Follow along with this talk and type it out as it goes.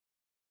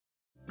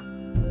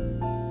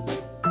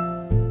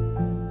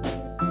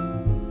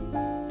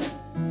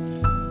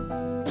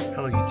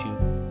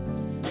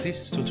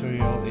This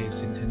tutorial is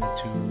intended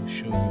to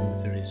show you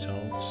the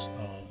results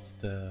of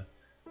the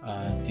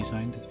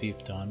design that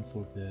we've done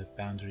for the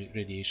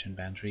radiation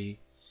boundary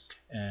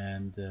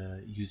and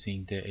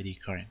using the eddy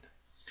current.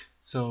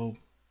 So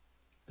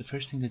the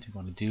first thing that you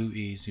want to do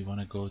is you want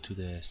to go to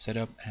the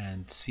setup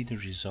and see the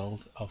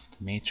result of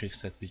the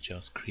matrix that we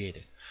just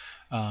created.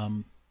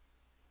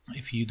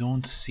 If you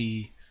don't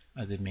see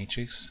the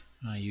matrix,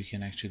 you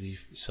can actually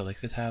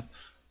select the tab,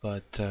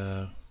 but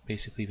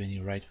basically when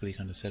you right click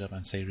on the setup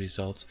and say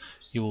results,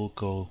 you will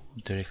go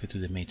directly to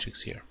the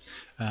matrix here.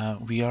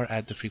 We are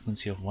at the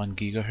frequency of 1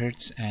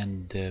 gigahertz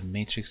and the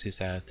matrix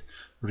is at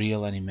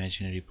real and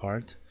imaginary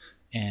part,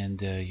 and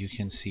you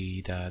can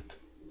see that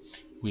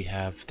we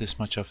have this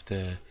much of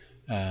the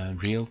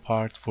real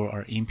part for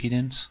our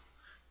impedance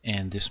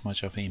and this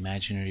much of the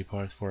imaginary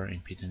part for our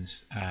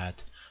impedance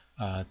at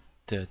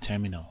the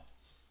terminal.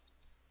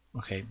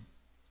 Okay.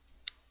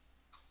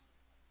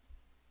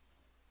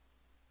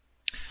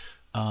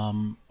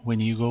 When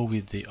you go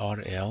with the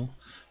RL,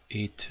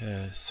 it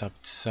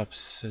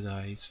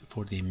subsidizes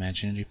for the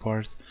imaginary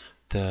part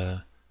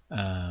the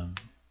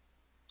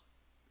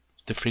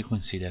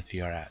frequency that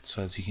we are at.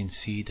 So as you can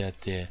see that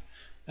the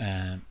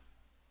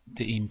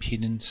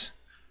impedance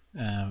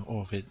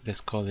of it,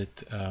 let's call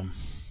it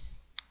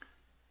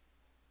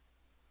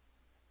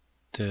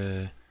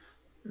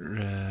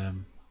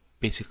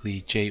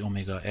basically j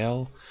omega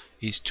L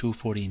is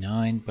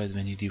 249, but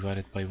when you divide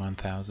it by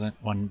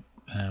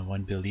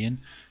 1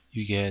 billion,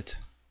 you get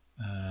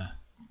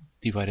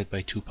divided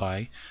by 2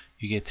 pi,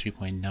 you get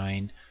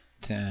 3.9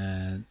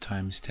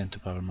 times 10 to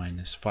the power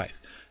minus 5,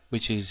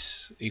 which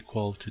is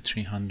equal to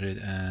 300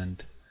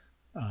 and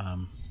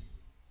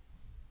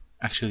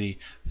actually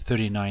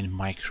 39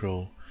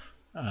 micro,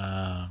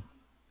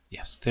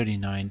 yes,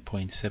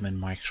 39.7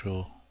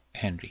 micro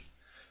Henry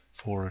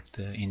for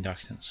the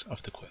inductance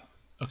of the coil.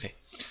 Okay,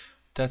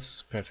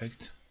 that's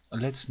perfect.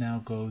 Let's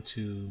now go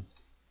to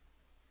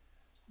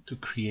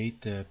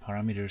create the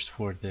parameters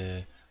for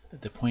the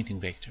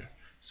pointing vector.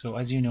 So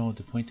as you know,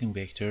 the pointing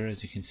vector,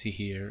 as you can see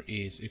here,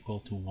 is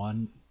equal to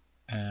 1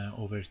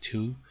 over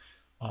 2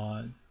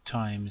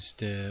 times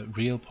the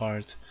real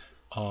part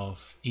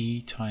of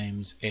E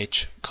times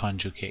H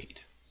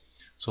conjugate.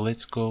 So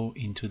let's go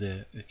into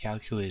the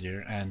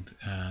calculator and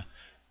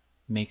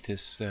make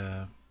this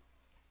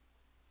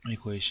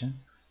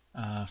equation.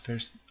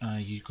 First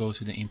you go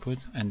to the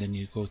input and then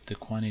you go to the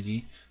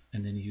quantity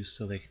and then you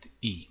select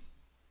E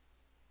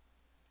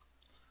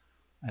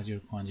as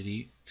your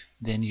quantity,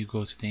 then you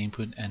go to the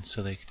input and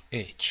select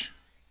H,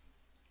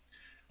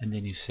 and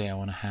then you say I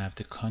want to have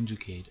the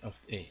conjugate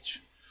of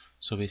H.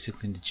 So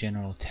basically in the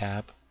general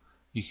tab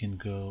you can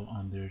go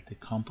under the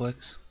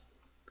complex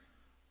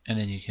and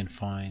then you can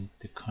find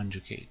the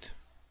conjugate.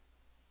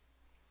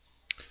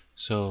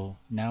 So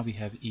now we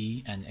have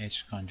E and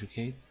H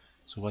conjugate.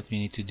 So what we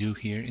need to do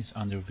here is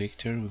under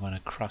vector we want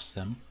to cross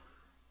them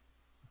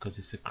because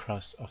it's a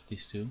cross of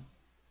these two,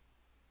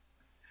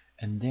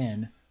 and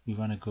then we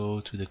want to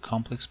go to the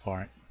complex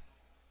part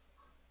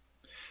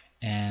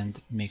and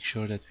make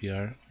sure that we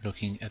are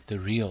looking at the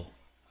real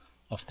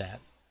of that,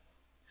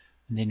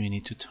 and then we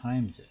need to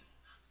times it.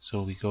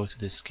 So we go to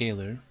the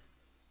scalar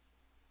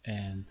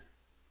and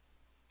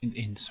in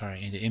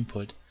the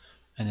input,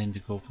 and then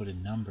we go for the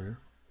number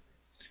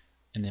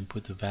and then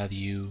put the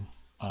value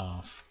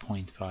of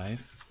 0.5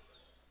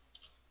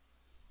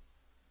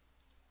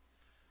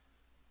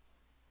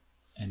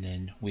 and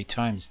then we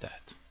times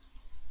that.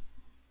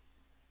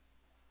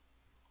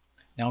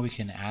 Now we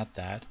can add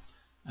that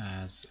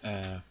as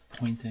a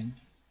pointing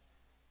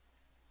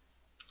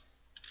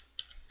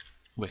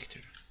vector.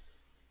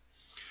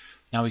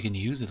 Now we can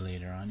use it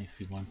later on if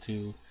we want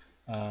to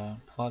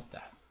plot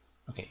that.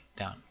 Okay,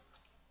 done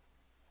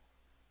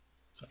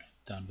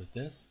with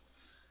this.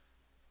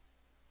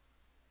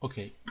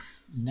 Okay,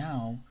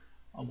 now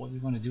what we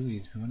want to do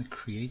is we want to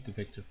create the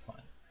vector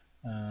plot.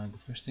 The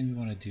first thing we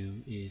want to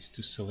do is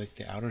to select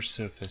the outer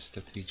surface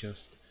that we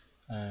just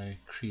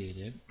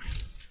created,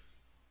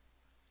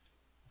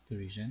 the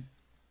region,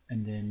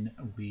 and then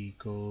we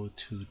go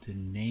to the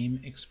name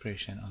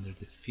expression under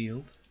the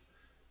field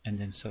and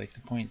then select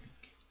the pointing.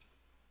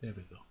 There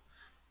we go,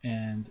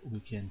 and we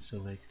can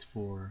select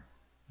for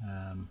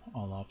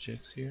all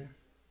objects here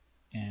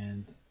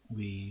and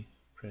we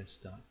press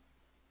done.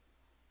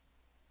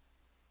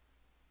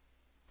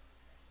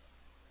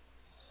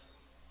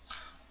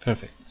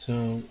 Perfect.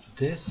 So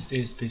this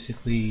is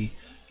basically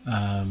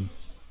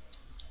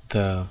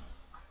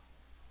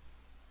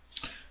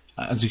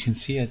as you can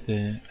see at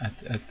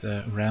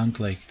around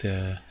like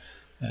the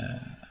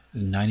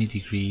 90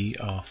 degree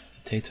of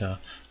the theta,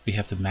 we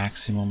have the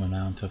maximum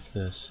amount of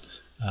this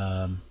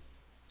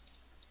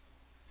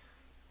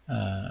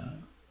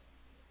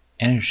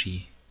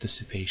energy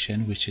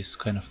dissipation, which is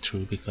kind of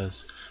true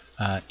because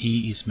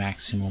E is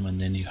maximum and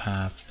then you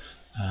have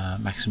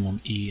maximum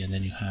E and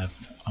then you have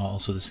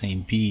also the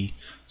same B,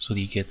 so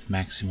you get the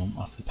maximum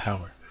of the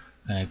power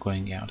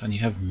going out, and you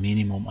have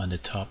minimum on the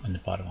top and the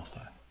bottom of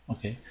that.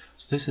 Okay,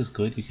 so this is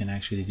good. You can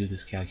actually do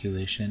this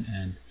calculation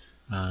and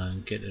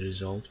get a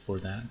result for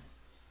that.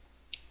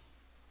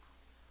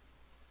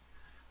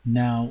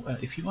 Now,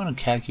 if you want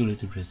to calculate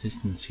the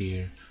resistance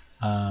here,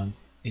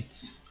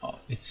 it's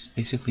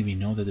basically, we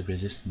know that the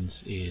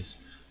resistance is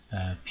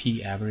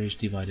P average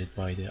divided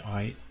by the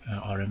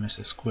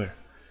RMS square,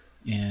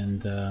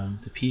 and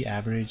the P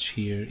average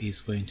here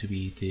is going to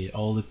be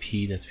all the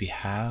P that we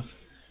have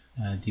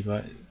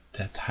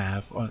that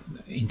have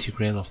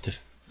integral of the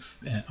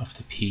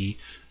P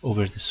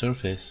over the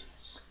surface,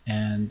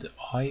 and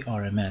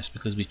IRMS,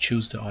 because we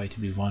choose the I to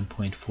be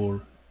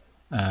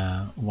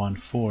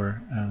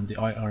 1.414, the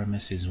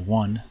IRMS is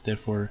 1,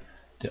 therefore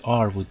the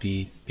R would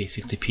be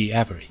basically P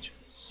average.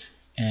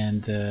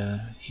 And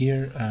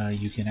here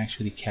you can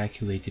actually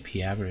calculate the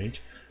P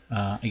average.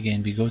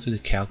 Again, we go to the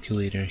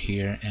calculator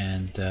here,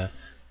 and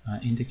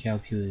in the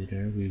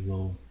calculator we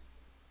will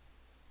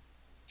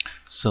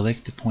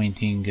select the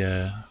pointing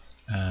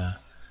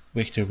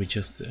vector we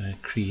just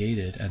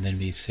created, and then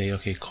we say,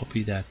 okay,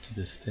 copy that to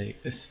the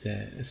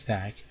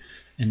stack,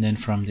 and then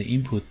from the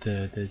input,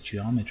 the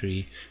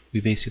geometry,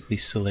 we basically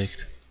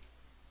select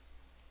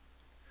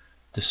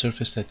the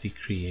surface that we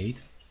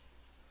create.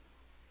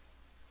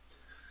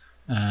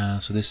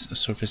 So this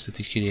surface that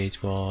we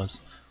create was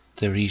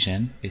the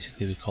region,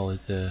 basically we call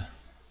it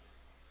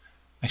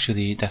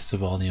actually that's the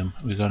volume.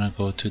 We're gonna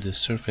go to the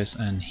surface,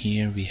 and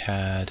here we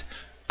had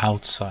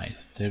outside.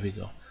 There we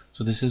go.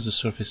 So this is the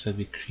surface that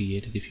we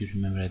created, if you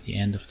remember, at the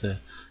end of the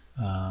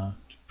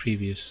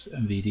previous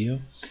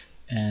video.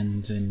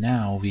 And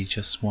now we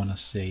just want to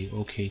say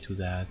okay to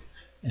that,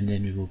 and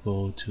then we will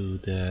go to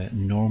the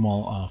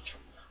normal of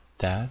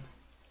that,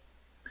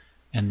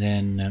 and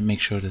then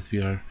make sure that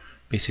we are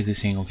basically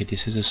saying, okay,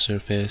 this is a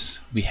surface,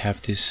 we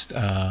have this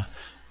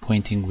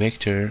pointing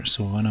vector,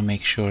 so we want to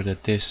make sure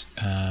that this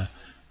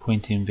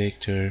pointing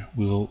vector,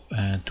 we will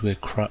do a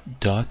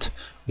dot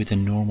with the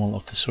normal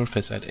of the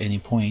surface at any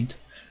point,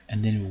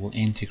 and then we will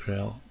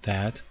integral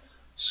that.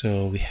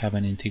 So we have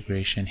an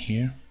integration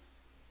here,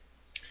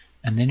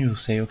 and then you will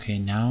say, okay,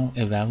 now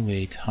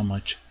evaluate how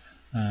much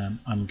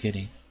I'm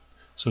getting.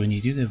 So when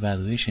you do the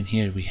evaluation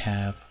here, we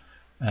have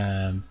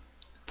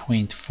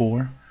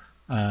 0.4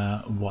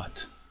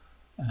 watt,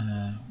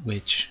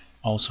 which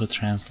also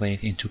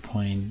translate into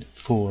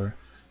 0.4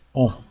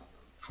 ohm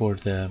for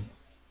the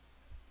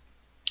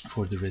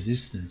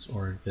resistance,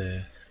 or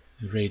the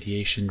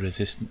radiation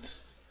resistance,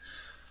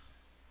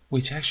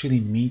 which actually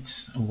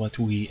meets what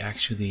we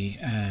actually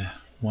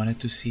wanted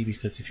to see,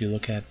 because if you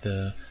look at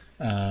the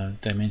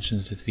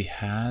dimensions that we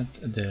had,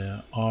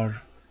 the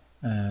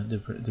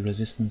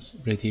resistance,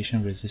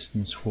 radiation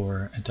resistance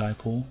for a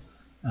dipole,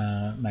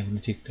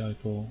 magnetic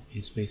dipole,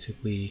 is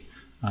basically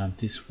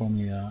this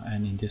formula,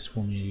 and in this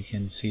formula you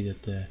can see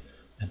that the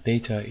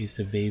beta is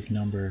the wave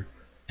number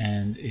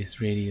and is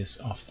radius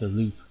of the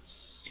loop.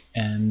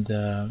 And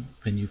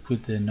when you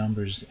put the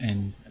numbers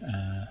in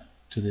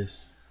to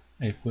this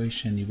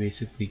equation, you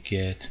basically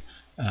get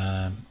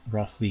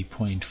roughly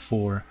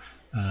 0.4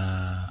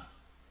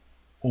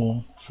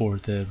 ohm for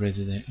the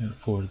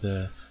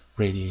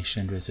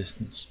radiation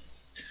resistance.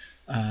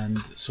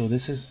 And so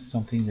this is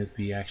something that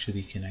we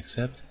actually can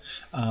accept.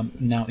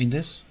 Now in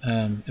this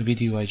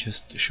video I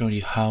just showed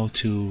you how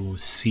to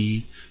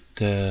see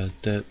the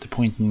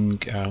pointing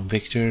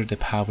vector, the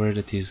power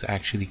that is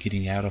actually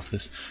getting out of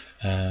this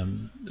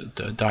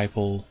the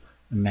dipole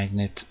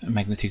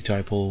magnetic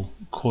dipole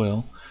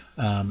coil,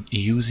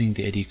 using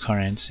the eddy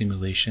current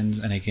simulations.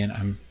 And again,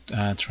 I'm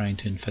trying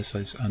to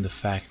emphasize on the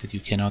fact that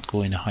you cannot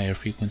go in higher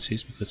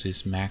frequencies because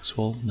it's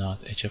Maxwell,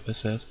 not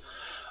HFSS.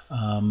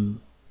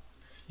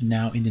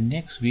 Now in the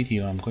next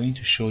video I'm going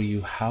to show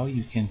you how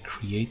you can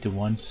create the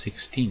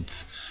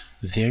 1/16th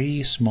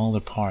very smaller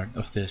part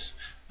of this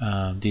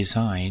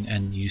design,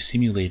 and you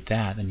simulate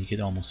that and you get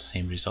almost the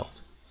same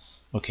result.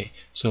 Okay,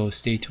 so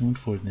stay tuned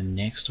for the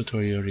next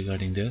tutorial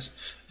regarding this.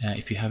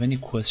 If you have any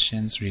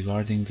questions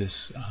regarding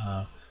this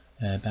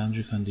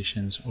boundary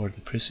conditions or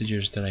the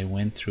procedures that I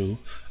went through,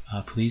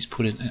 please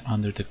put it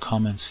under the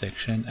comment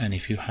section. And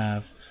if you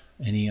have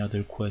any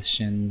other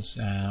questions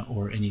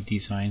or any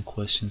design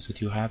questions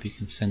that you have, you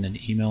can send an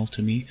email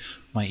to me.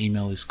 My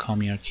email is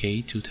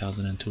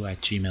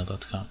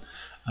kamyark2002@gmail.com.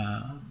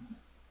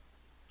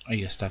 I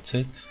guess that's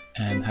it,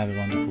 and have a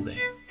wonderful day.